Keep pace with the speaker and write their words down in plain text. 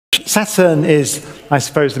Saturn is, I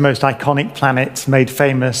suppose, the most iconic planet, made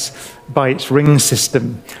famous by its ring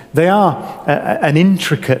system. They are an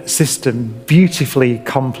intricate system, beautifully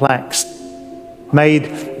complex, made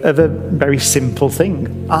of a very simple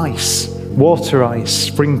thing: ice, water ice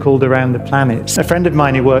sprinkled around the planets. A friend of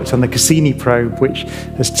mine who works on the Cassini probe, which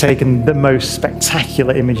has taken the most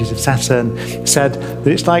spectacular images of Saturn, said that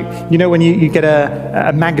it's like, you know, when you get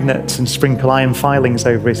a magnet and sprinkle iron filings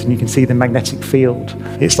over it and you can see the magnetic field.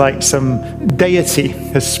 It's like some deity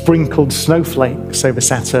has sprinkled snowflakes over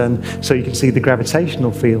Saturn so you can see the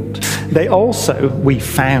gravitational field. They also, we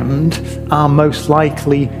found, are most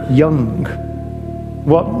likely young.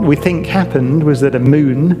 What we think happened was that a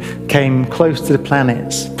moon came close to the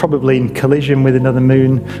planets, probably in collision with another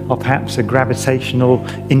moon, or perhaps a gravitational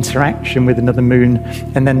interaction with another moon,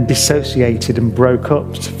 and then dissociated and broke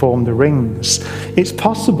up to form the rings. It's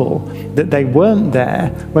possible that they weren't there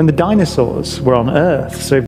when the dinosaurs were on Earth. So